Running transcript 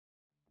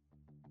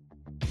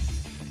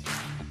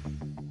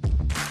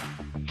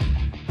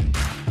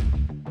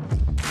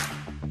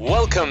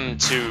Welcome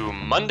to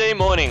Monday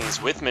Mornings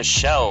with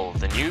Michelle,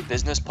 the new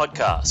business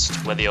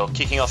podcast. Whether you're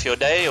kicking off your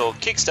day or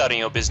kickstarting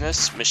your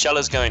business, Michelle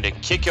is going to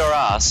kick your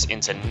ass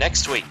into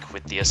next week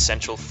with the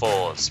essential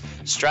fours: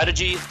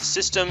 strategy,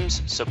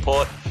 systems,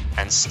 support,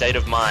 and state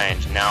of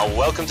mind. Now,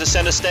 welcome to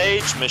center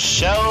stage,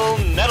 Michelle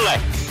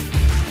Nedelec.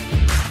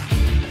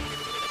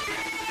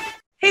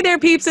 Hey there,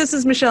 peeps. This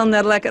is Michelle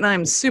Nedelec, and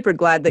I'm super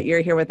glad that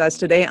you're here with us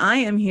today. I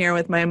am here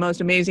with my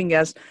most amazing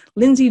guest,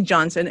 Lindsay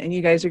Johnson, and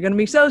you guys are going to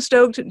be so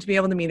stoked to be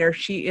able to meet her.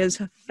 She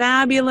is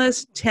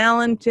fabulous,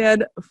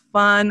 talented,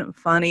 fun,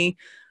 funny,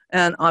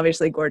 and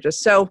obviously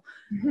gorgeous. So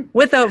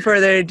without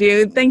further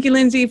ado, thank you,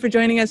 Lindsay, for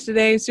joining us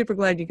today. Super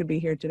glad you could be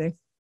here today.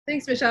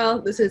 Thanks,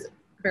 Michelle. This is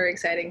very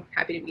exciting.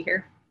 Happy to be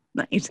here.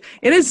 Nice.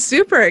 It is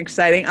super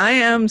exciting. I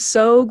am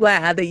so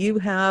glad that you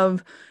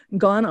have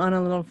gone on a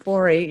little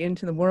foray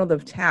into the world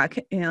of tech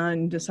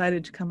and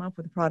decided to come up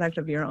with a product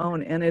of your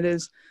own. And it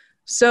is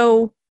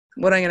so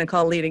what I'm going to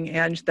call leading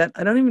edge that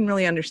I don't even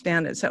really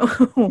understand it. So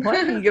why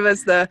don't you give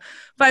us the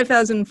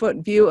 5,000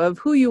 foot view of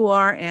who you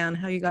are and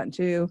how you got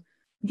to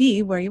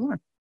be where you are?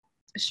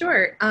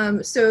 Sure.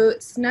 So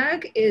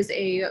Snug is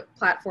a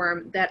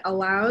platform that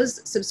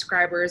allows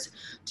subscribers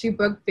to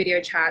book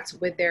video chats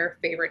with their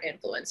favorite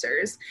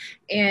influencers.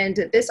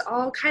 And this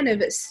all kind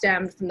of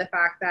stemmed from the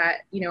fact that,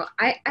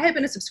 I have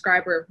been a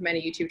subscriber of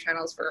many YouTube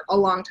channels for a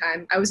long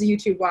time. I was a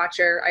YouTube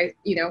watcher. I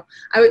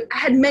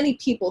had many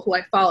people who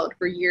I followed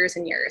for years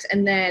and years.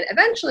 And then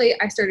eventually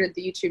I started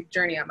the YouTube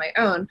journey on my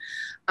own,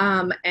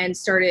 and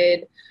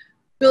started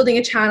building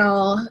a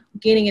channel,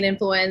 gaining an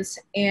influence,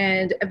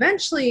 and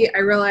eventually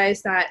I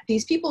realized that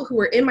these people who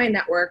were in my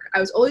network,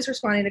 I was always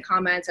responding to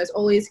comments, I was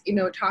always,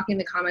 talking in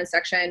the comment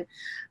section,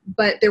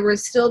 but there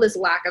was still this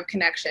lack of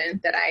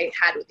connection that I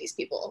had with these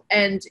people.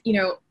 And,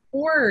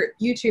 for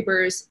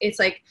YouTubers, it's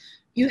like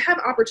you have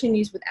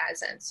opportunities with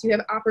AdSense, you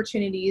have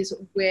opportunities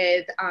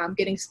with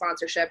getting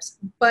sponsorships,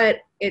 but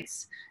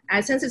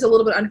AdSense is a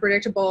little bit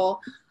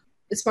unpredictable.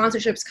 The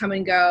sponsorships come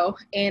and go,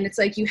 and it's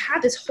like you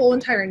have this whole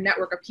entire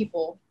network of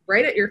people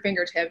right at your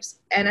fingertips,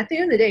 and at the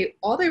end of the day,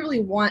 all they really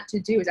want to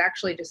do is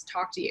actually just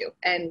talk to you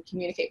and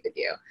communicate with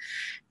you.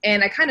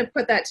 And I kind of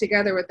put that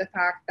together with the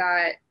fact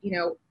that,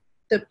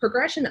 the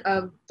progression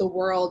of the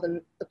world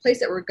and the place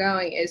that we're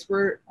going is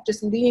we're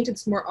just leaning to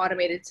this more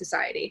automated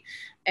society,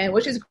 and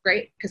which is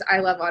great because I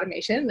love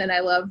automation and I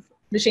love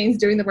machines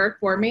doing the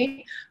work for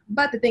me.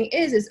 But the thing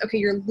is okay,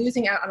 you're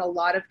losing out on a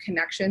lot of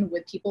connection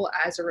with people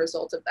as a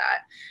result of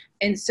that.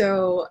 And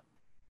so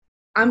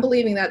I'm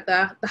believing that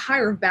the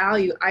higher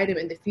value item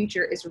in the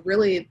future is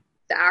really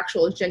the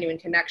actual genuine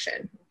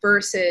connection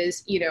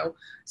versus,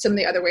 some of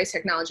the other ways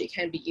technology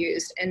can be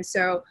used. And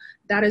so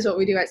that is what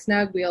we do at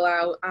Snug. We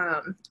allow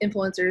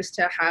influencers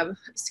to have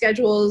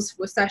schedules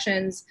with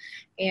sessions,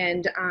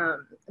 and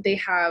they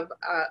have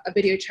a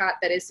video chat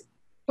that is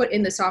put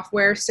in the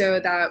software so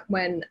that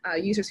when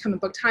users come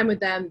and book time with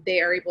them, they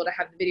are able to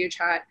have the video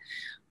chat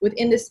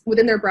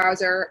within their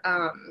browser.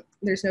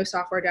 There's no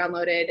software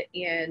downloaded,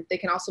 and they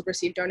can also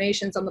receive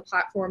donations on the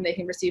platform. They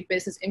can receive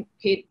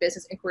paid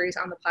business inquiries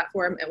on the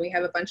platform, and we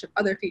have a bunch of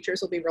other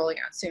features we'll be rolling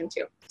out soon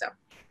too. So.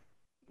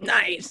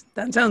 Nice.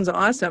 That sounds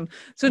awesome.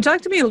 So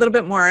talk to me a little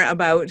bit more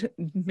about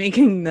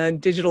making the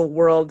digital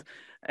world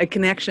a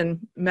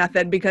connection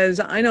method, because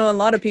I know a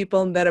lot of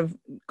people that have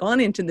gone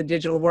into the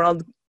digital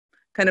world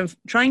kind of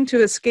trying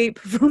to escape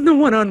from the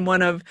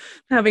one-on-one of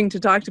having to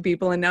talk to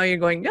people, and now you're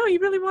going, no, you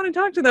really want to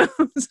talk to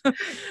them.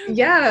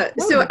 Yeah.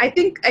 So I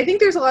think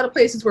there's a lot of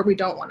places where we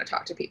don't want to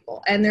talk to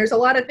people, and there's a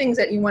lot of things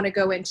that you want to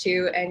go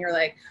into and you're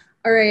like,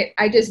 all right,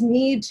 I just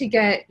need to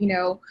get,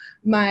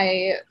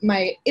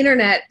 my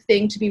internet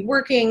thing to be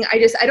working.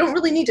 I don't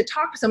really need to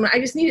talk to someone. I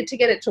just need it to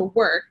get it to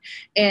work,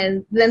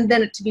 and then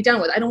it to be done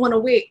with. I don't want to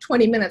wait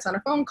 20 minutes on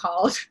a phone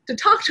call to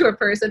talk to a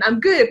person. I'm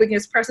good if we can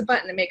just press a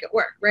button and make it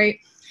work, right?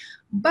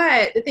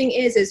 But the thing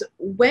is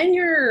when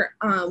you're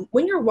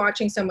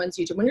watching someone's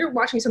YouTube, when you're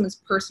watching someone's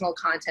personal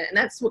content, and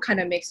that's what kind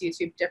of makes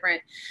YouTube different,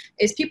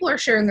 is people are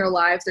sharing their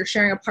lives, they're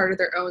sharing a part of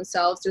their own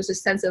selves. There's a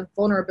sense of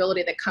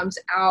vulnerability that comes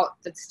out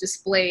that's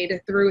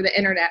displayed through the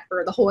internet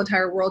for the whole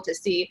entire world to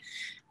see.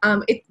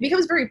 It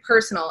becomes very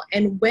personal.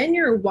 And when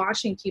you're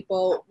watching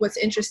people, what's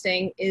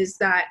interesting is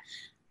that,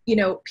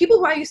 people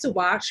who I used to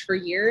watch for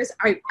years,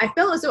 I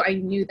felt as though I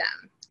knew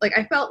them. Like,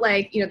 I felt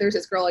like, there's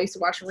this girl I used to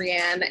watch,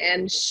 Rianne,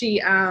 and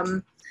she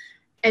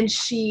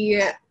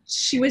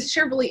would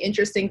share really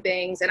interesting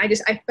things. And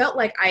I felt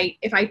like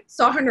if I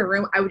saw her in a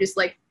room, I would just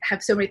like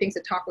have so many things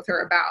to talk with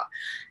her about.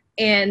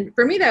 And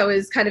for me, that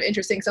was kind of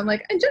interesting. So I'm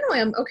like, and generally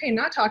I'm okay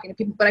not talking to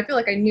people, but I feel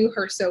like I knew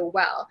her so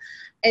well.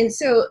 And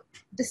so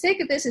the sake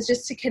of this is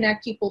just to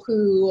connect people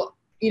who,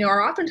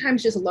 are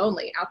oftentimes just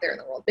lonely out there in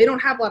the world. They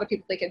don't have a lot of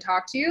people they can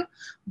talk to,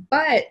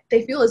 but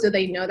they feel as though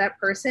they know that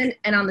person.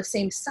 And on the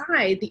same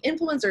side, the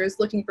influencer is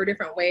looking for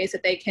different ways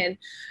that they can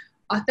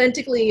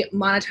authentically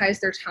monetize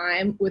their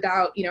time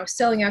without,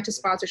 selling out to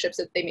sponsorships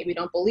that they maybe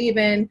don't believe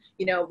in,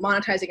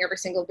 monetizing every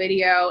single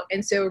video.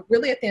 And so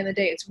really at the end of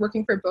the day, it's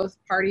working for both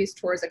parties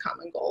towards a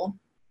common goal.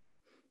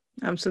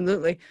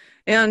 Absolutely.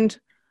 And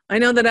I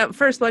know that at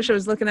first blush, I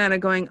was looking at it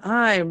going,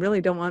 I really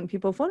don't want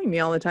people phoning me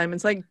all the time.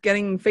 It's like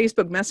getting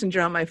Facebook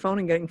Messenger on my phone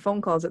and getting phone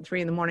calls at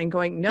 3 a.m.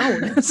 going, no,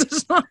 this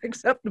is not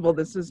acceptable.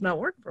 This does not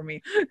work for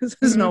me. This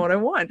is not what I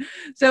want.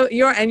 So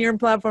your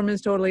platform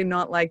is totally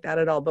not like that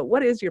at all. But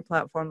what is your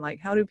platform like?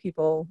 How do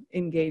people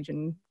engage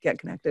and get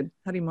connected?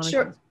 How do you monetize?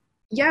 Sure.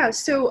 Yeah,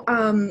 so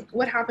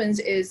what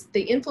happens is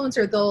the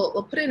influencer,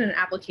 they'll put in an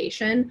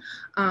application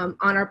on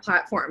our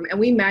platform, and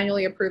we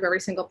manually approve every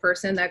single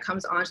person that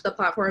comes onto the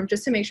platform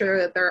just to make sure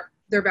that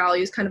their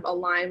values kind of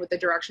align with the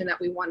direction that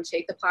we want to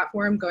take the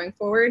platform going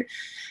forward.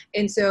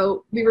 And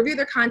so we review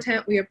their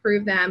content, we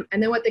approve them, and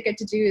then what they get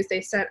to do is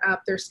they set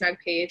up their Snug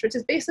page, which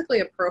is basically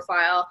a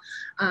profile.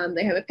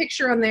 They have a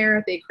picture on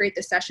there, they create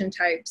the session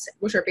types,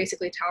 which are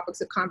basically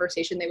topics of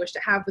conversation they wish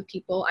to have with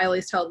people. I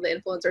always tell the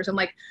influencers, I'm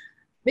like,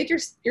 make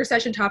your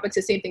session topics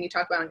the same thing you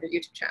talk about on your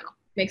YouTube channel.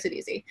 Makes it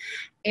easy.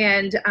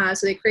 And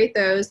so they create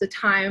those, the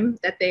time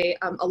that they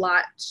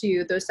allot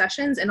to those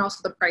sessions, and also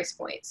the price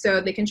point. So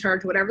they can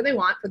charge whatever they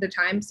want for the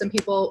time.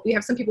 We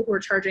have some people who are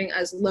charging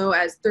as low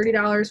as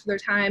 $30 for their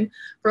time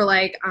for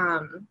like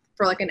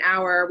an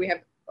hour. We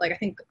have I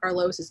think our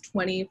lowest is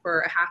 20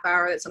 for a half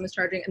hour that someone's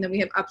charging. And then we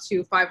have up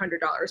to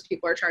 $500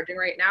 people are charging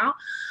right now.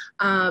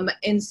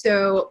 And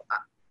so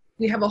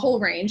we have a whole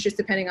range just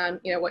depending on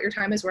what your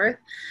time is worth.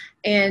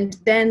 And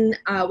then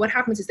what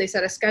happens is they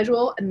set a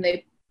schedule, and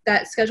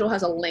that schedule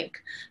has a link.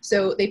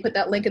 So they put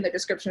that link in the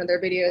description of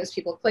their videos.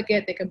 People click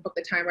it, they can book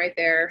the time right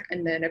there,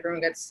 and then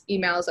everyone gets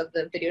emails of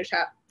the video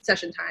chat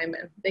session time,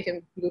 and they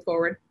can move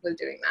forward with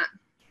doing that.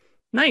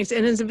 Nice.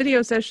 And is a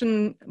video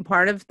session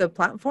part of the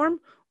platform,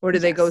 or do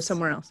they go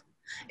somewhere else?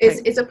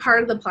 It's a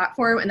part of the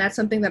platform, and that's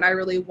something that I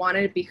really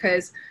wanted,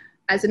 because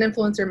as an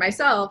influencer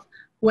myself,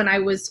 when I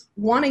was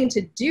wanting to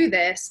do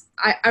this,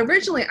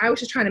 originally I was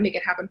just trying to make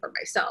it happen for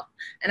myself.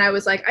 And I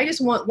was like, I just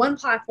want one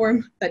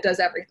platform that does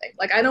everything.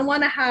 Like, I don't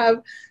want to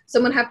have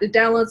someone have to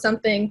download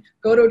something,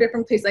 go to a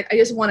different place. Like, I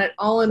just want it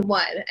all in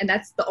one. And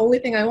that's the only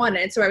thing I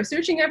wanted. And so I was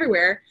searching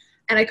everywhere,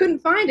 and I couldn't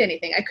find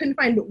anything. I couldn't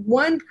find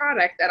one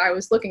product that I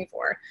was looking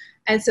for.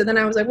 And so then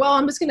I was like, well,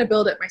 I'm just going to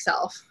build it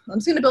myself. I'm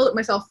just going to build it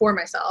myself for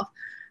myself.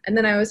 And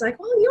then I was like,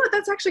 well, you know what,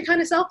 that's actually kind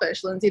of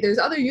selfish, Lindsay. There's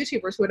other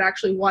YouTubers who would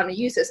actually want to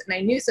use this. And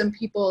I knew some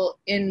people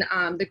in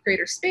the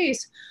creator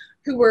space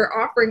who were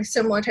offering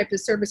similar types of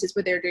services,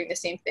 but they were doing the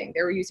same thing.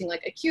 They were using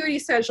like Acuity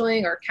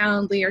scheduling or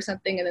Calendly or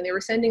something, and then they were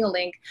sending a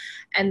link.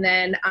 And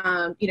then,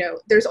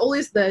 there's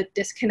always the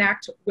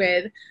disconnect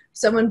with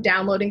someone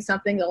downloading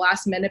something the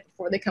last minute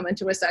before they come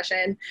into a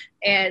session.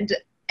 And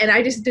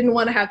I just didn't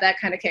want to have that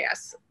kind of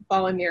chaos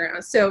following me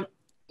around. So,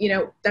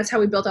 that's how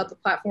we built out the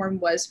platform,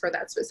 was for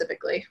that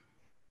specifically.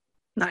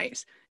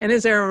 Nice. And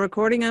is there a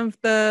recording of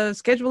the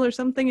schedule or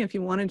something if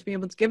you wanted to be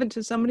able to give it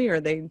to somebody? Are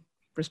they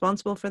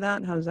responsible for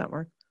that? How does that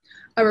work?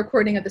 A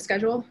recording of the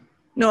schedule?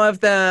 No, of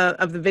the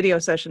video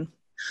session.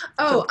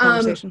 Oh,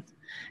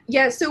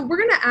 yeah. So we're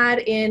going to add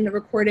in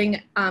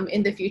recording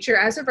in the future.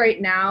 As of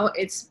right now,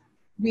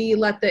 we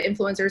let the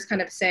influencers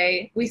kind of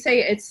say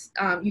it's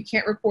you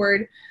can't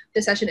record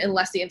the session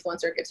unless the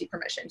influencer gives you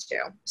permission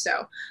to.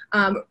 So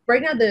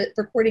right now the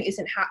recording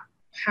isn't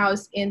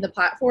housed in the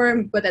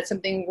platform, but that's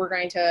something we're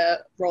going to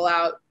roll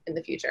out in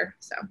the future.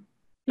 So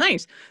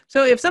nice.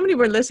 So if somebody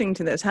were listening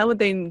to this, how would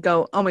they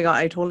go, oh my God,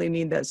 I totally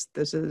need this.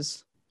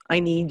 I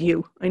need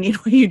you. I need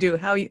what you do.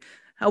 How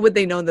would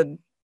they know that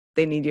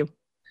they need you?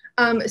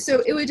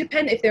 So it would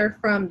depend if they're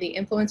from the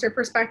influencer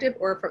perspective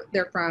or if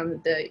they're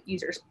from the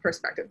user's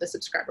perspective, the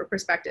subscriber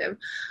perspective.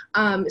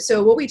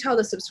 So what we tell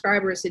the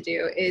subscribers to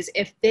do is,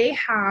 if they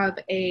have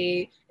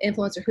a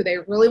influencer who they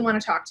really want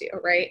to talk to,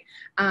 right?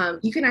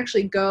 You can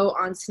actually go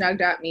on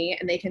snug.me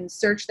and they can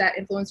search that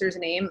influencer's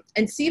name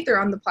and see if they're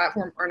on the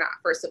platform or not,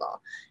 first of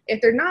all. If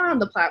they're not on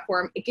the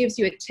platform, it gives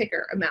you a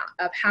ticker amount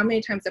of how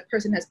many times that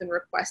person has been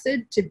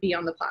requested to be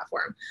on the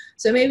platform.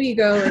 So maybe you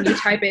go and you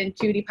type in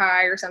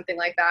PewDiePie or something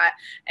like that,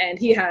 and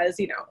he has,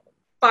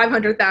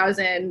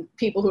 500,000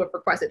 people who have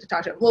requested to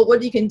talk to him. Well,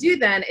 what you can do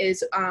then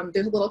is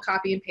there's a little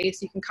copy and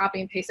paste. You can copy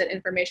and paste that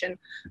information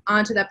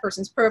onto that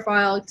person's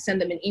profile,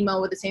 send them an email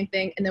with the same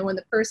thing. And then when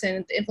the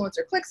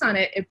influencer clicks on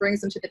it, it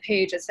brings them to the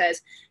page that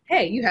says,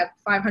 hey, you have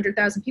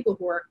 500,000 people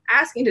who are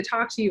asking to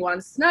talk to you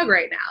on Snug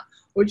right now.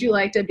 Would you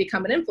like to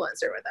become an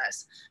influencer with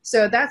us?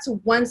 So that's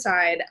one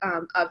side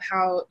of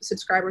how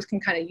subscribers can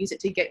kind of use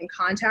it to get in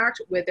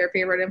contact with their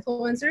favorite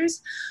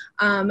influencers.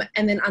 And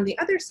then on the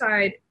other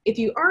side, if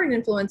you are an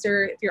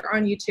influencer, if you're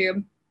on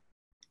YouTube,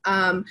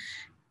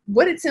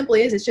 what it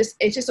simply is,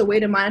 it's just a way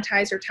to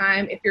monetize your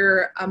time. If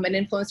you're an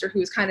influencer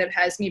who's kind of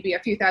has maybe a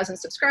few thousand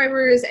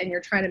subscribers and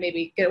you're trying to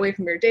maybe get away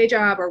from your day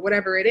job or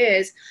whatever it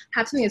is,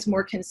 have something that's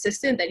more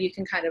consistent that you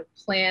can kind of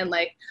plan,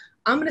 like,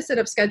 I'm going to set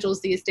up schedules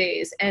these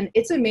days. And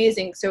it's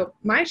amazing. So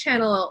my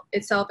channel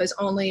itself I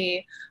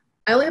only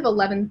have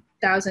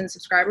 11,000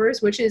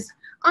 subscribers, which is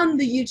on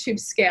the YouTube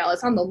scale.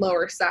 It's on the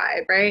lower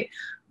side, right?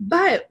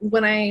 But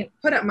when I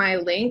put up my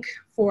link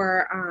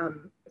for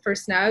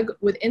Snug,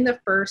 within the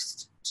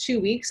first 2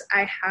 weeks,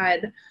 I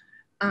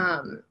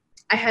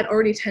I had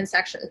already 10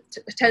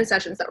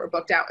 sessions that were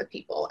booked out with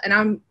people. And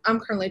I'm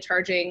currently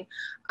charging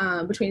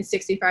between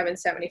 $65 and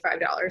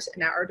 $75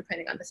 an hour,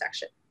 depending on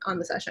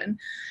the session.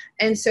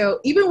 And so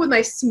even with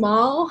my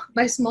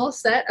small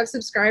set of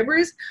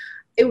subscribers,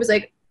 it was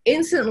like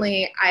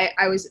instantly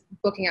I was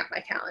booking out my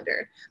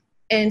calendar.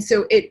 And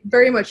so it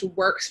very much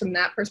works from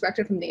that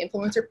perspective, from the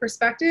influencer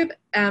perspective.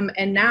 And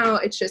now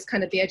it's just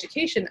kind of the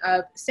education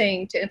of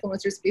saying to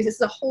influencers, because this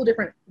is a whole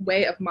different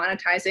way of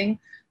monetizing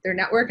their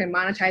network and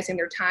monetizing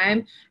their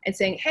time, and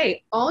saying,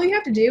 hey, all you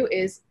have to do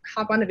is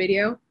hop on a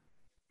video,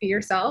 be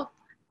yourself,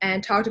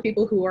 and talk to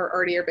people who are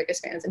already your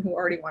biggest fans and who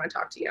already want to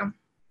talk to you.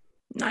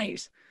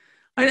 Nice.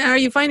 Are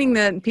you finding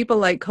that people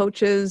like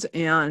coaches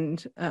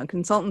and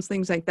consultants,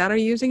 things like that, are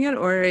using it,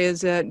 or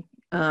is it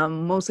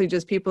mostly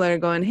just people that are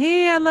going,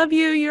 hey, I love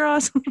you, you're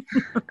awesome?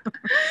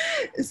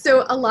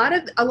 So a lot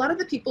of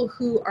the people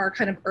who are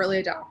kind of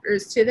early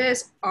adopters to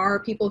this are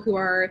people who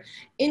are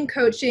in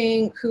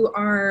coaching, who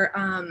are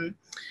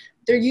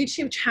their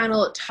YouTube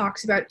channel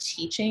talks about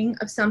teaching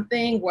of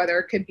something, whether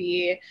it could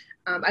be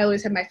I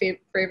always have my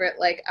favorite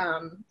like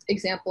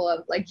example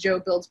of like Joe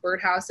builds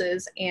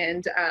birdhouses,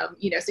 and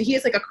so he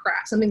has like a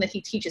craft, something that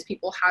he teaches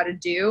people how to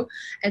do.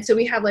 And so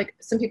we have like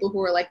some people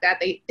who are like that.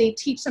 They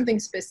teach something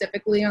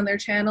specifically on their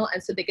channel,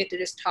 and so they get to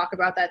just talk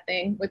about that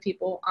thing with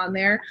people on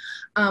there.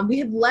 We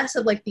have less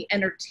of like the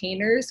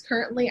entertainers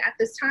currently at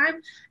this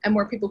time, and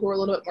more people who are a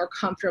little bit more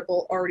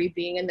comfortable already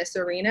being in this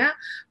arena,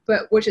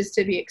 but which is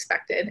to be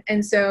expected.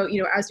 And so,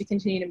 as we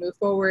continue to move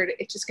forward,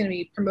 it's just going to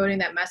be promoting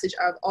that message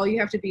of all you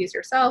have to be is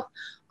yourself.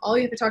 All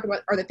you have to talk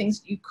about are the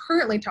things you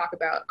currently talk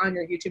about on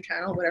your YouTube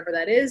channel, whatever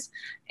that is.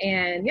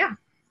 And yeah.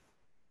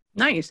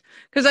 Nice.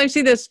 Because I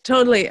see this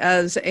totally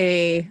as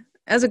a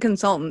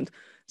consultant.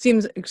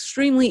 Seems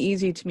extremely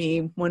easy to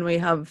me when we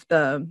have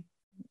I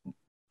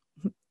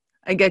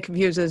get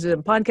confused, is it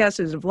a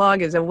podcast, is it a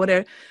vlog, is it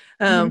whatever,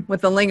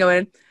 with the lingo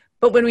in it.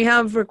 But when we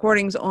have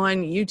recordings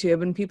on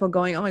YouTube and people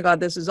going, oh my God,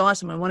 this is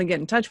awesome, I want to get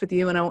in touch with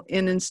you. And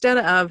instead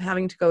of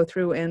having to go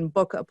through and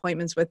book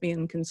appointments with me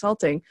in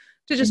consulting,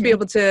 to just be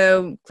able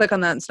to click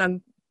on that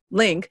Snug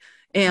link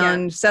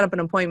and set up an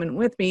appointment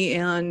with me.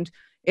 And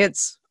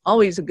it's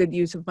always a good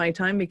use of my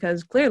time,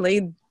 because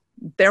clearly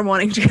they're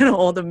wanting to get a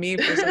hold of me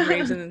for some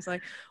reason. It's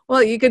like,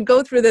 well, you could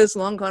go through this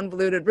long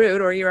convoluted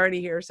route, or you're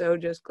already here. So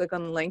just click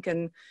on the link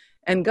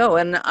and go.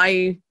 And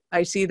I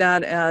see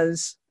that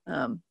as,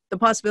 the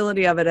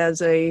possibility of it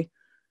as a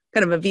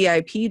kind of a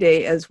VIP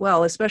day as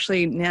well,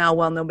 especially now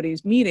while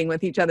nobody's meeting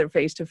with each other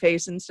face to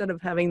face. Instead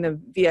of having the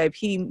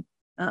VIP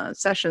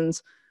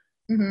sessions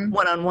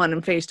one-on-one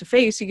and face to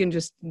face, you can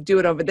just do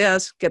it over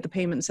this, get the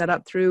payment set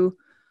up through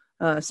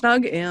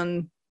Snug,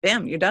 and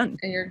bam, you're done.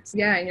 And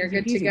you're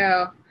good to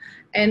go.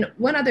 And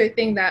one other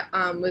thing that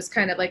was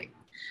kind of like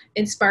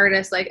inspired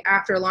us, like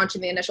after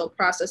launching the initial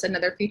process,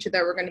 another feature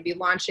that we're going to be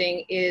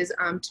launching is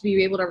to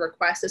be able to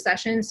request a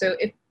session. So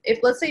if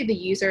let's say the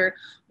user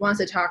wants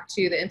to talk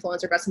to the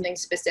influencer about something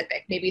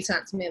specific, maybe it's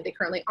not something that they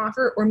currently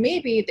offer, or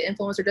maybe the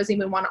influencer doesn't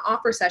even want to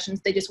offer sessions,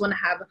 they just want to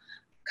have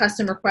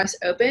custom requests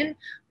open.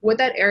 What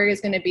that area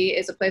is going to be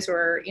is a place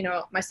where,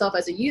 myself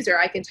as a user,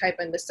 I can type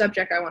in the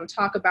subject I want to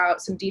talk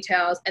about, some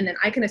details, and then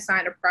I can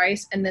assign a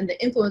price, and then the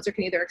influencer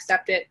can either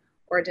accept it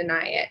or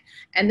deny it.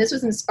 And this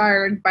was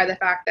inspired by the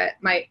fact that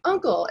my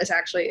uncle is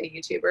actually a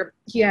YouTuber.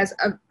 He has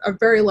a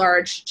very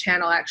large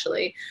channel,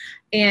 actually.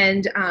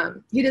 And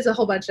he does a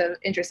whole bunch of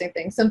interesting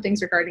things, some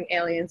things regarding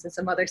aliens and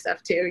some other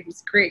stuff too.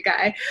 He's a great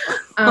guy.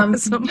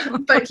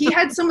 Awesome. But he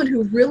had someone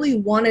who really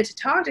wanted to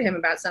talk to him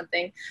about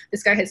something.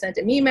 This guy had sent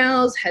him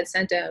emails, had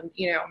sent him,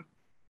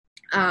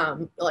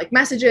 like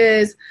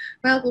messages.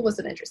 My uncle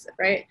wasn't interested,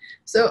 right?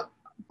 So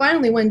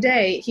finally, one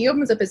day, he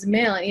opens up his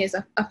mail and he has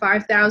a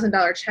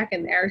 $5,000 check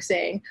in there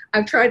saying,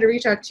 I've tried to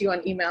reach out to you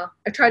on email.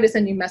 I've tried to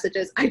send you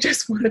messages. I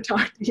just want to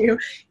talk to you.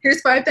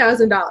 Here's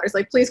 $5,000.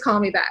 Like, please call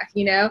me back,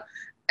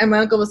 And my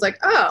uncle was like,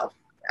 oh,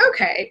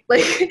 okay.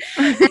 Like,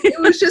 it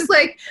was just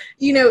like,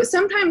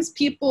 sometimes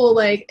people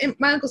like, and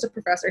my uncle's a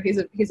professor. He's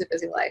a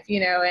busy life,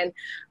 and,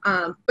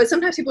 but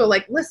sometimes people are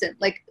like, listen,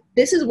 like,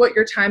 this is what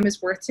your time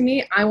is worth to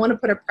me. I want to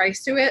put a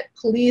price to it.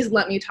 Please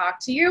let me talk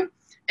to you.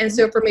 And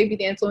so for maybe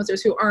the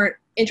influencers who aren't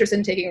interested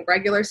in taking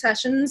regular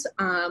sessions,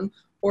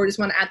 or just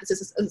want to add this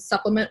as a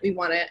supplement, we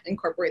want to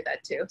incorporate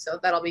that too. So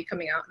that'll be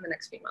coming out in the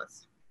next few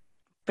months.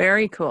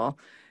 Very cool.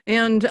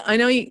 And I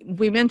know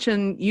we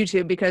mentioned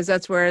YouTube because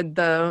that's where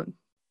the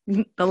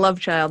love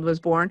child was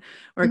born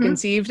or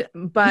conceived,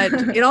 but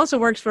it also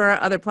works for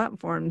other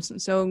platforms.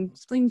 So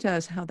explain to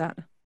us how that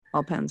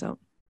all pans out.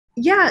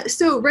 Yeah.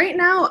 So right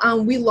now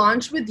we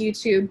launched with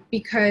YouTube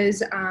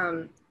because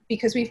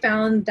we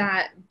found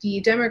that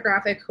the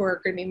demographic who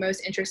are going to be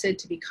most interested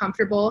to be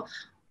comfortable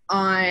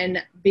on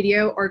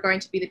video are going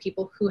to be the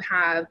people who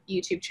have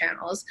YouTube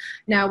channels.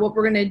 Now, what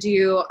we're going to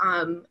do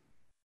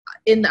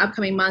in the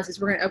upcoming months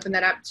is we're going to open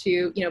that up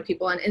to,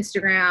 people on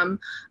Instagram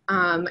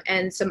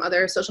and some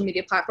other social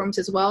media platforms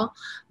as well.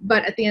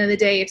 But at the end of the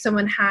day, if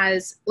someone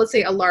has, let's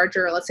say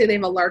they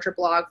have a larger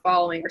blog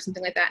following or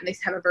something like that, and they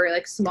have a very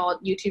small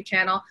YouTube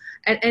channel,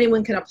 and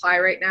anyone can apply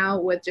right now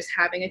with just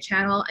having a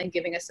channel and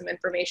giving us some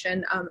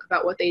information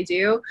about what they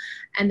do.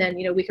 And then,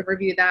 we can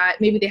review that.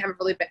 Maybe they have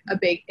a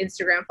big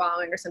Instagram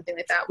following or something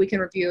like that. We can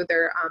review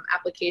their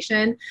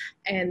application,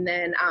 and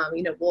then,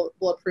 we'll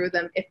approve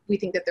them if we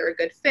think that they're a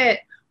good fit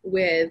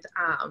with,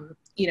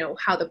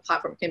 how the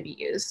platform can be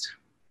used.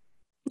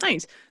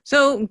 Nice.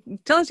 So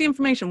tell us the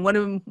information. What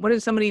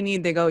does somebody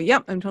need? They go,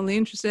 yep, I'm totally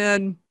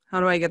interested. How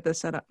do I get this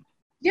set up?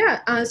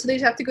 Yeah, so they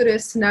just have to go to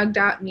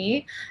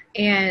snug.me,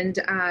 and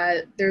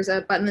there's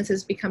a button that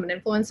says Become an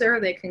Influencer.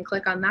 They can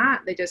click on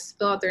that. They just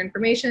fill out their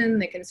information.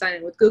 They can sign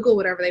in with Google,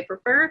 whatever they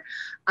prefer.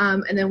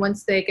 And then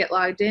once they get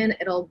logged in,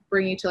 it'll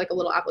bring you to a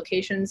little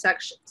application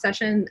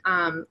session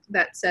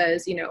that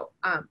says,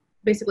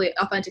 basically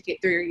authenticate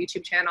through your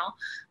YouTube channel.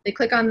 They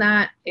click on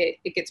that,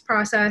 it gets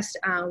processed.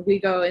 We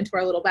go into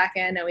our little back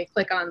end and we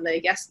click on the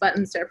yes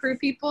buttons to approve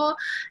people.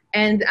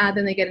 And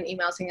then they get an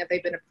email saying that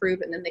they've been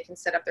approved, and then they can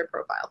set up their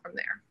profile from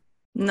there.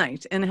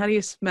 Nice. And how do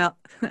you spell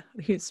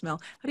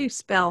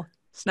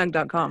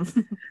snug.com?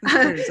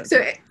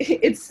 So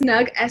it's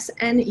snug,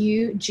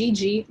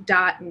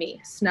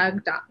 snugg.me,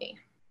 snug.me.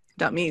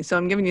 .me. So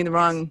I'm giving you the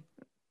wrong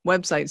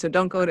website, so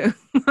don't go to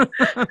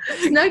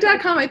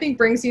snug.com. I think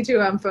brings you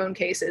to phone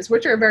cases,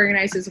 which are very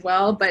nice as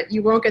well, but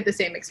you won't get the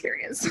same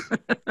experience.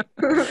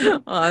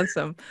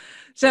 Awesome.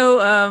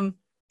 So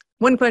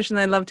one question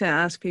I'd love to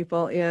ask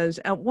people is,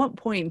 at what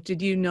point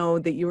did you know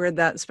that you were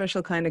that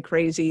special kind of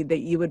crazy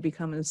that you would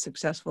become a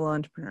successful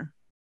entrepreneur?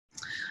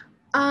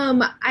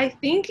 I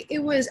think it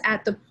was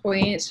at the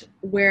point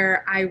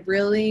where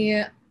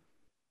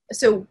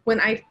so when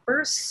I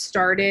first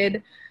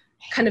started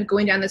kind of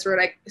going down this road,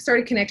 I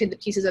started connecting the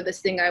pieces of this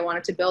thing I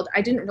wanted to build.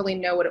 I didn't really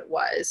know what it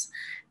was.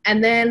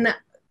 And then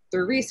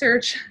through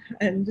research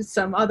and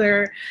some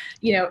other,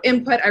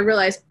 input, I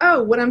realized,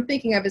 oh, what I'm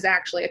thinking of is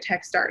actually a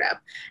tech startup.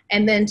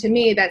 And then to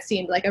me, that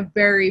seemed like a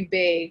very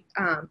big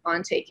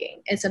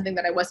on-taking, and something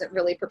that I wasn't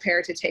really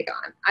prepared to take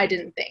on. I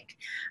didn't think.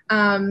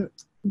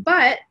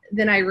 But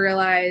then I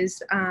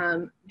realized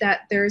that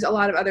there's a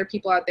lot of other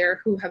people out there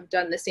who have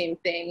done the same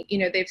thing.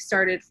 They've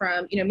started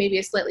from, maybe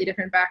a slightly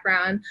different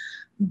background,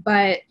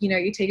 but,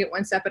 you take it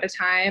one step at a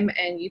time,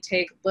 and you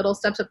take little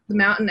steps up the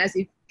mountain as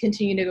you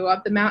continue to go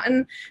up the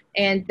mountain,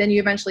 and then you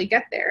eventually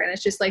get there. And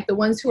it's just the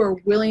ones who are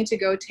willing to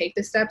go take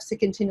the steps to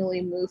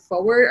continually move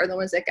forward are the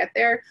ones that get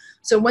there.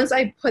 So once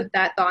I put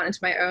that thought into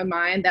my own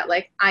mind that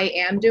I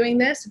am doing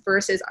this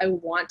versus I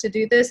want to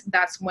do this,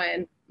 that's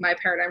when my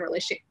paradigm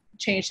really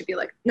changed to be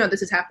no,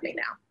 this is happening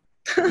now.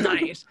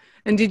 Nice.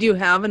 And did you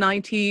have an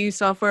IT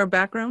software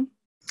background?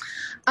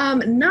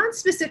 Not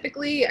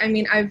specifically. I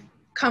mean, I've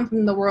come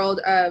from the world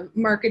of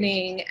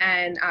marketing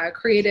and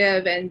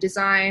creative and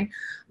design,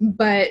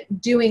 but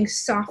doing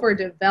software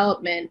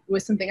development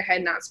was something I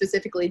had not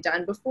specifically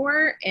done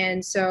before.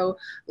 And so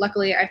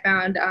luckily I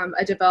found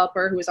a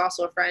developer who was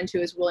also a friend who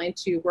was willing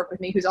to work with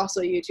me, who's also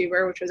a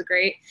YouTuber, which was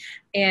great.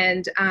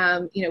 And,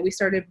 we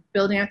started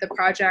building out the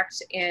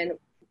project, and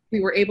we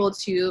were able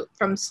to,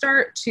 from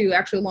start to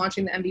actually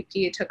launching the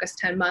MVP, it took us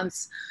 10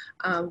 months,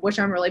 which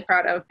I'm really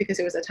proud of because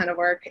it was a ton of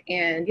work.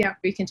 And yeah,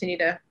 we continue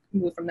to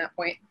move from that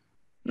point.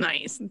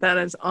 Nice. That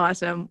is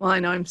awesome. Well, I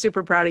know I'm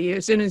super proud of you.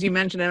 As soon as you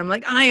mentioned it, I'm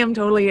like, I am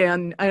totally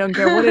in. I don't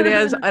care what it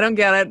is. I don't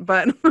get it,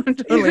 but I'm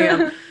totally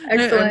in.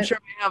 Excellent. I'm sure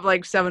we have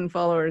 7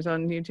 followers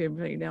on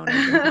YouTube right now.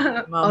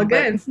 All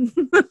good.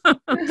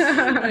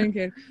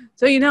 Okay.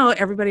 So,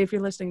 everybody, if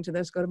you're listening to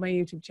this, go to my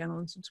YouTube channel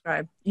and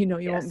subscribe. You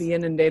won't be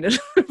inundated.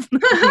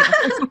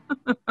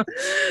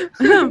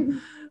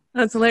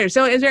 That's hilarious.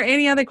 So is there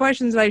any other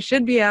questions that I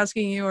should be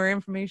asking you, or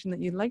information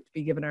that you'd like to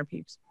be giving our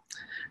peeps?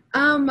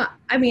 I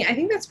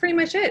think that's pretty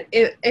much it.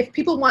 If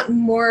people want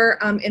more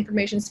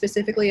information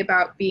specifically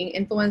about being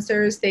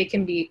influencers, they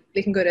can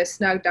go to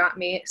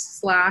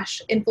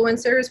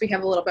snug.me/influencers. We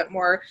have a little bit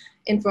more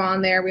info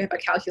on there. We have a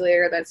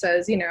calculator that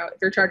says, if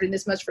you're charging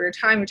this much for your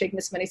time, you're taking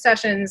this many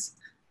sessions,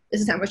 this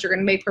is how much you're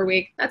going to make per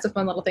week. That's a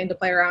fun little thing to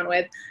play around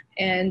with.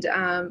 And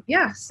so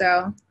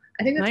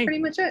I think that's pretty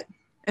much it.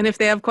 And if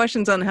they have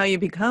questions on how you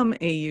become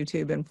a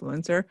YouTube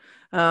influencer,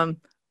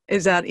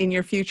 is that in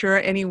your future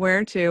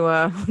anywhere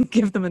to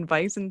give them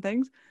advice and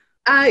things?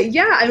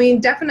 Yeah,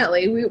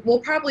 definitely. We have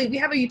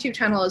a YouTube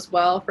channel as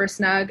well for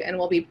Snug, and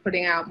we'll be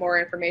putting out more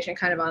information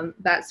kind of on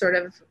that sort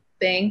of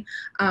thing,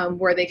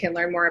 where they can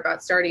learn more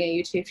about starting a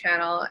YouTube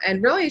channel.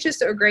 And really, it's just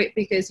so great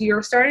because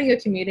you're starting a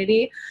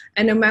community,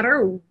 and no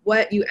matter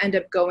what you end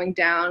up going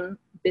down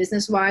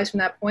business-wise from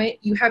that point,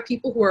 you have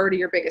people who are already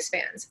your biggest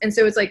fans. And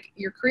so it's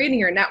you're creating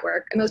your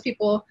network, and those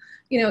people,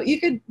 you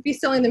could be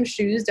selling them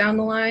shoes down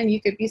the line.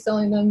 You could be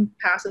selling them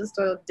passes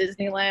to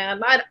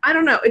Disneyland. I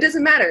don't know. It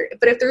doesn't matter.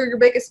 But if they're your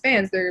biggest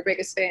fans, they're your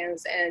biggest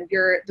fans, and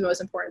you're the most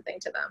important thing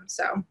to them.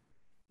 So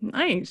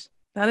nice.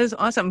 That is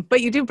awesome. But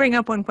you do bring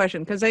up one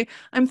question, because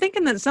I'm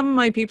thinking that some of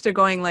my peeps are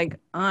going like,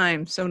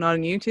 I'm so not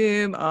on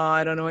YouTube. Oh,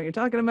 I don't know what you're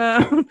talking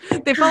about.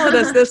 They followed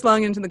us this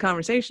long into the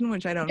conversation,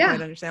 which I don't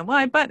quite understand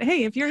why. But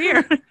hey, if you're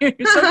here, you're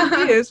so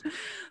confused.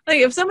 Like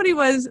if somebody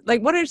was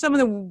like, what are some of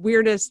the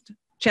weirdest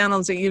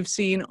channels that you've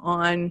seen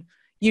on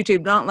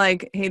YouTube? Not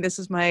like, hey, this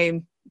is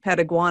my pet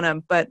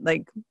iguana, but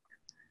like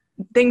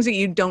things that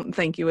you don't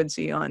think you would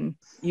see on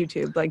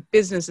YouTube, like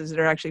businesses that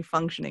are actually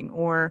functioning,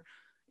 or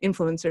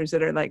influencers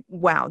that are like,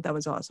 wow, that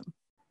was awesome.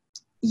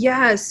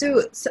 Yeah,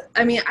 so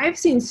I mean, I've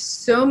seen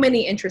so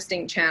many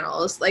interesting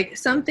channels, like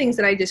some things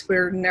that I just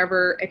were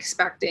never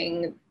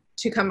expecting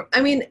to come.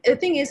 I mean, the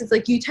thing is, it's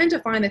like you tend to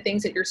find the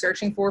things that you're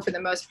searching for the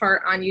most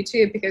part on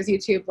YouTube, because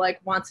YouTube like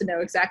wants to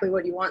know exactly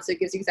what you want, so it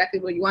gives you exactly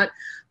what you want.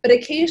 But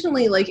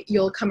occasionally, like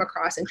you'll come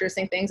across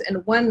interesting things.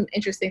 And one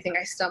interesting thing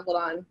I stumbled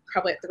on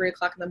probably at 3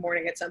 o'clock in the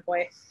morning at some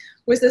point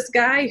was this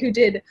guy who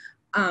did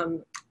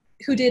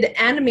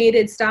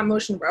animated stop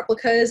motion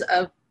replicas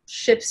of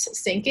ships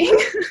sinking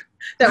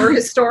that were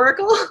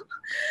historical.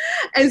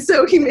 And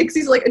so he makes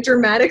these like a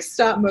dramatic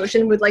stop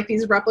motion with like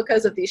these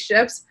replicas of these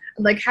ships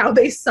and like how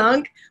they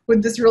sunk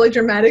with this really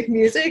dramatic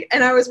music.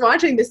 And I was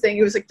watching this thing,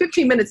 it was like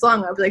 15 minutes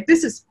long. I was like,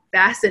 this is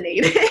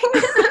fascinating.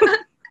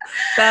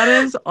 That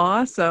is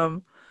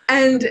awesome.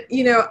 And,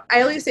 you know,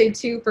 I always say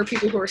too, for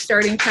people who are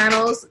starting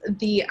channels,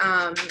 the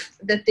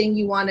thing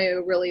you want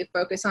to really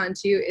focus on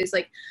too is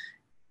like,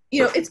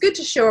 you know, it's good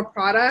to show a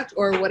product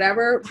or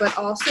whatever, but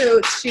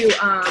also to...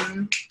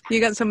 You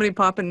got somebody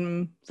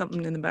popping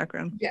something in the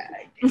background. Yeah.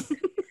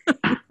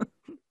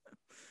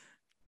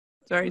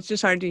 Sorry, it's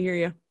just hard to hear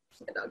you.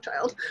 Dog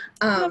child.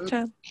 Dog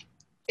child.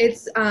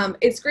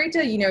 It's great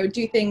to, you know,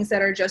 do things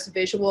that are just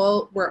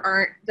visual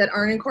that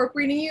aren't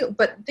incorporating you.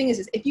 But the thing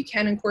is if you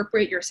can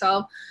incorporate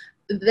yourself,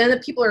 then the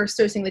people are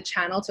associating the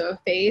channel to a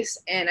face.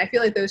 And I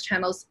feel like those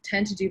channels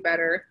tend to do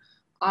better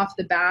off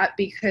the bat,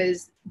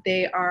 because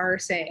they are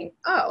saying,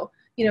 oh,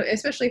 you know,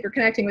 especially if you're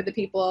connecting with the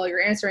people,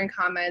 you're answering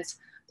comments,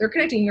 they're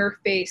connecting your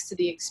face to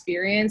the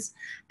experience.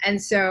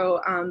 And so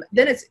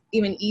then it's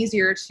even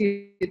easier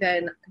to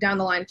then down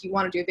the line, if you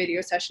want to do a video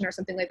session or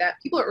something like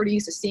that, people are already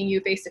used to seeing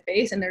you face to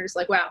face, and they're just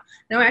like, wow,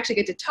 now I actually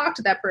get to talk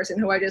to that person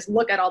who I just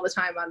look at all the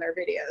time on their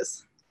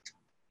videos.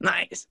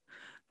 Nice.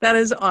 That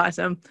is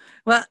awesome.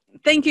 Well,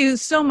 thank you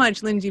so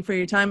much, Lindsay, for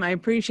your time. I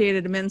appreciate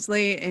it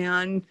immensely.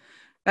 And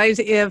guys,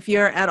 if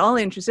you're at all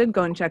interested,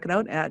 go and check it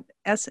out at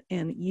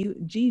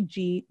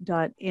snugg.me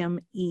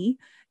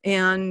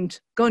and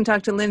go and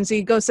talk to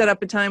Lindsay. Go set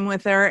up a time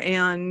with her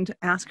and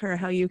ask her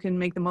how you can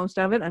make the most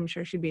of it. I'm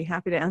sure she'd be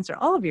happy to answer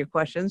all of your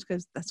questions,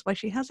 because that's why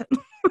she has it.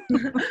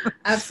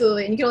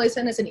 Absolutely. And you can always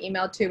send us an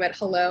email too at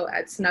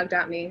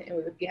hello@snugg.me, and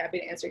we would be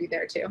happy to answer you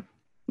there too.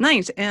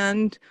 Nice.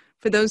 And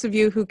for those of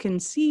you who can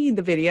see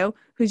the video,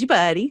 who's your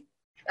buddy?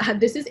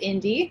 This is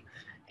Indy.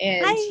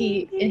 And Hi.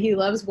 he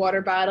loves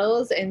water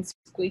bottles and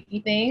squeaky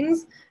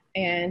things,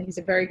 and he's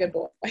a very good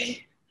boy.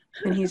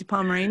 And he's a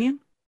Pomeranian?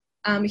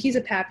 He's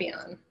a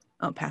Papillon.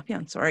 Oh,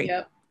 Papillon, sorry.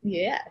 Yep.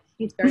 Yeah,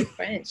 he's very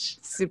French.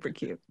 Super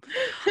cute.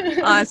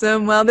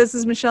 Awesome. Well, this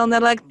is Michelle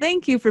Nedlock.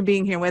 Thank you for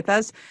being here with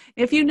us.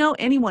 If you know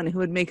anyone who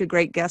would make a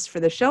great guest for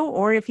the show,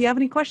 or if you have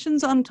any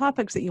questions on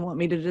topics that you want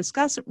me to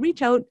discuss,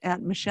 reach out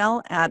at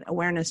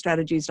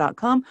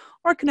michelle@awarenessstrategies.com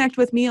or connect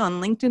with me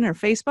on LinkedIn or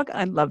Facebook.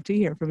 I'd love to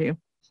hear from you.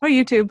 Or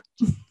YouTube.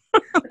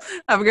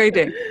 Have a great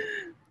day.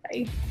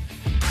 Bye.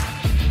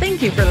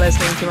 Thank you for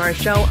listening to our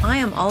show. I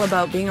am all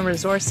about being a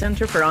resource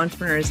center for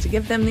entrepreneurs to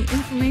give them the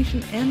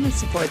information and the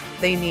support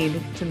they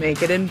need to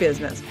make it in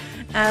business.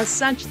 As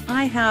such,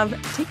 I have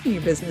Taking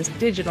Your Business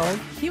Digital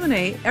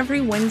Q&A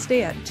every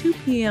Wednesday at 2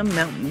 p.m.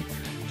 Mountain.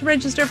 To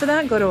register for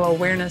that, go to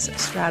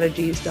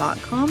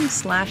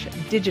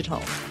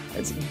awarenessstrategies.com/digital.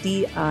 That's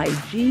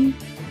DIGITAL.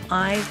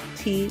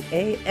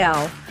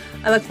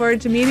 I look forward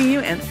to meeting you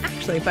and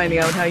actually finding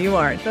out how you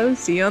are. So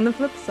see you on the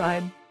flip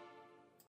side.